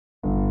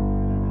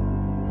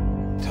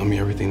Tell me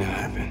everything that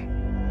happened.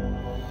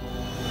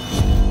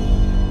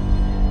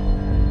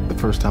 The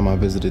first time I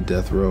visited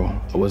death row,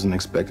 I wasn't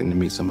expecting to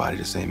meet somebody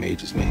the same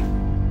age as me.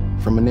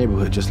 From a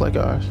neighborhood just like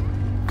ours.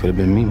 Could have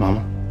been me,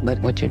 Mama. But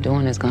what you're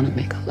doing is gonna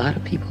make a lot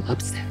of people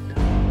upset.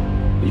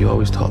 You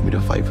always taught me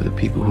to fight for the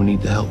people who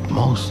need the help the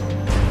most.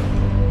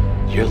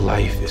 Your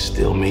life is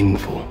still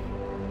meaningful,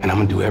 and I'm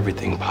gonna do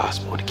everything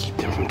possible to keep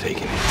them from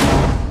taking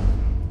it.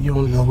 You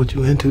don't know what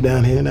you're into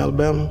down here in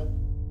Alabama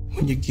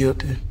when you're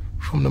guilty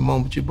from the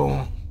moment you're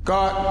born.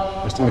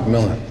 God. Mr.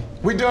 McMillan.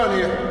 We done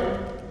here.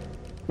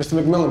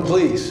 Mr. McMillan,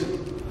 please.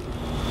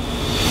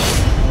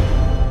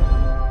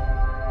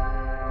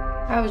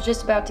 I was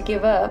just about to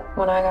give up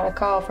when I got a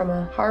call from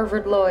a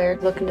Harvard lawyer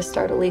looking to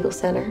start a legal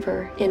center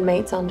for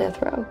inmates on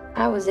death row.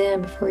 I was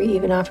in before he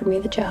even offered me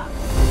the job.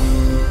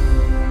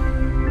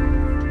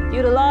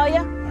 You the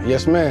lawyer?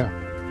 Yes, ma'am.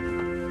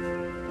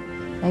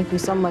 Thank you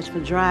so much for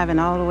driving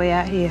all the way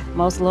out here.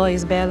 Most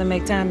lawyers barely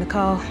make time to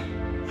call.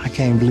 I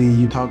can't believe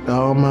you talked to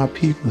all my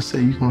people and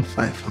say you're gonna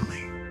fight for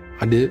me.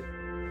 I did.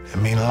 That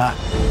mean a lot.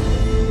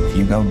 If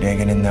you go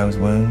digging in those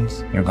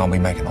wounds, you're gonna be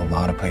making a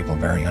lot of people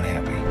very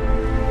unhappy.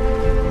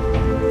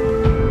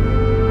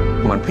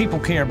 When people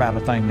care about a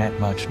thing that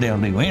much, they'll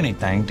do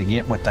anything to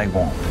get what they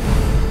want.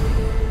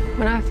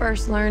 When I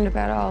first learned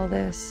about all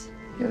this,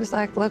 it was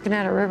like looking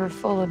at a river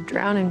full of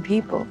drowning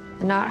people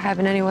and not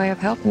having any way of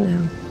helping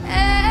them.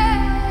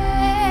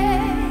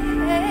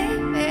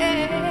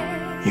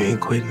 You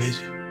ain't quitting,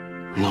 is you?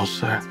 No,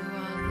 sir.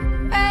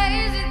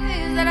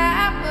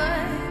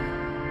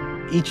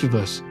 Each of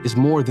us is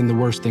more than the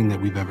worst thing that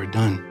we've ever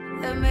done.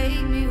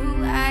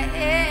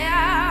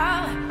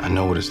 I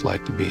know what it's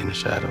like to be in the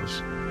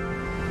shadows.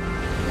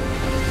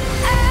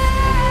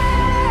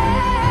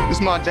 It's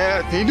my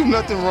dad. He do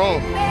nothing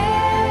wrong.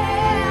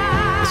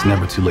 It's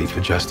never too late for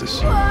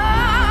justice.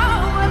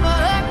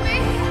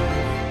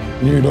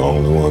 You're the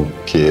only one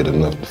cared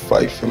enough to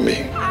fight for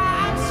me.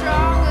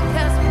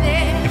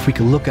 If we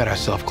can look at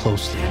ourselves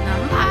closely,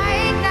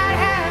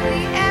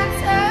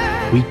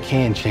 we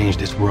can change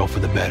this world for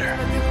the better.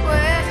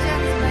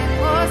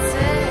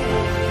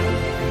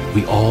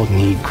 We all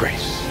need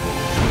grace.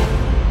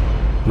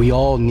 We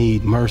all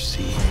need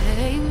mercy.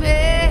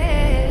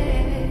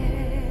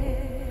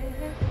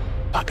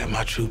 I got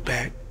my truth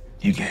back.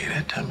 You gave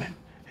that to me.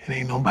 And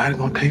ain't nobody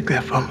gonna take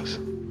that from us.